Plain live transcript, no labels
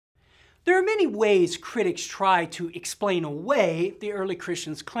There are many ways critics try to explain away the early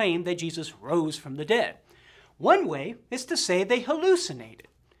Christians' claim that Jesus rose from the dead. One way is to say they hallucinated.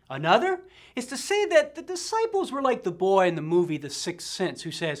 Another is to say that the disciples were like the boy in the movie The Sixth Sense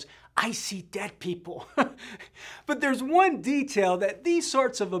who says, "I see dead people." But there's one detail that these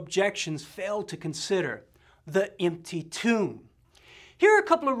sorts of objections fail to consider: the empty tomb. Here are a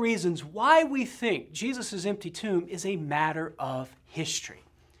couple of reasons why we think Jesus' empty tomb is a matter of history.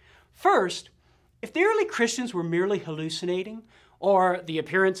 First, if the early Christians were merely hallucinating, or the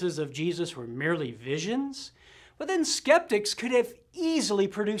appearances of Jesus were merely visions, well then skeptics could have easily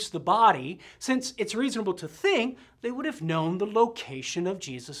produced the body, since it's reasonable to think they would have known the location of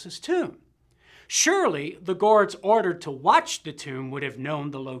Jesus' tomb. Surely the guards ordered to watch the tomb would have known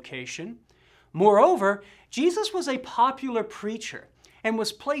the location. Moreover, Jesus was a popular preacher and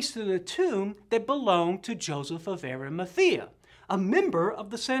was placed in a tomb that belonged to Joseph of Arimathea, a member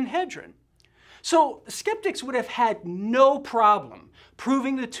of the Sanhedrin. So skeptics would have had no problem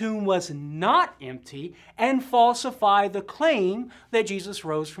proving the tomb was not empty and falsify the claim that Jesus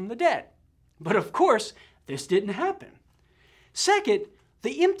rose from the dead. But of course, this didn't happen. Second,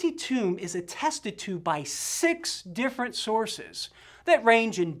 the empty tomb is attested to by 6 different sources that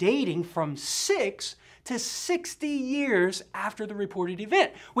range in dating from 6 to 60 years after the reported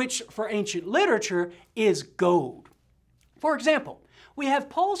event, which for ancient literature is gold. For example, we have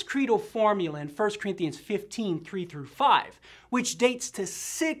Paul's creedal formula in 1 Corinthians 15, 3-5, which dates to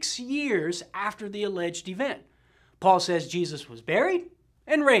 6 years after the alleged event. Paul says Jesus was buried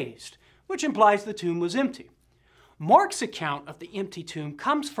and raised, which implies the tomb was empty. Mark's account of the empty tomb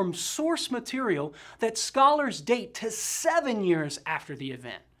comes from source material that scholars date to 7 years after the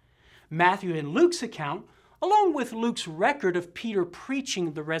event. Matthew and Luke's account, along with Luke's record of Peter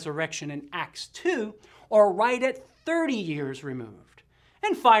preaching the resurrection in Acts 2, are right at 30 years removed.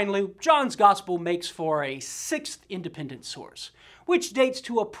 And finally, John's Gospel makes for a 6th independent source, which dates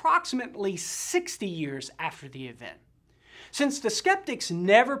to approximately 60 years after the event. Since the skeptics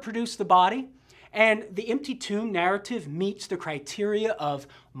never produced the body, and the empty tomb narrative meets the criteria of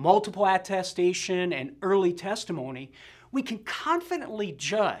multiple attestation and early testimony, we can confidently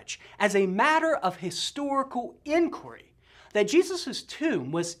judge, as a matter of historical inquiry, that Jesus'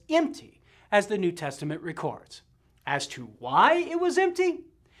 tomb was empty, as the New Testament records. As to why it was empty,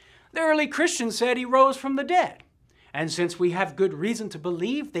 the early Christians said he rose from the dead. And since we have good reason to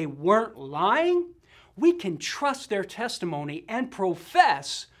believe they weren't lying, we can trust their testimony and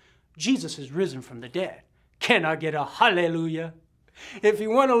profess Jesus is risen from the dead. Can I get a hallelujah? If you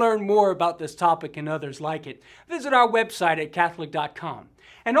want to learn more about this topic and others like it, visit our website at Catholic.com.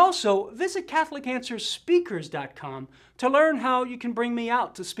 And also visit CatholicAnswersSpeakers.com to learn how you can bring me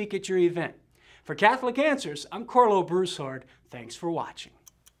out to speak at your event. For Catholic Answers, I'm Carlo Broussard. Thanks for watching.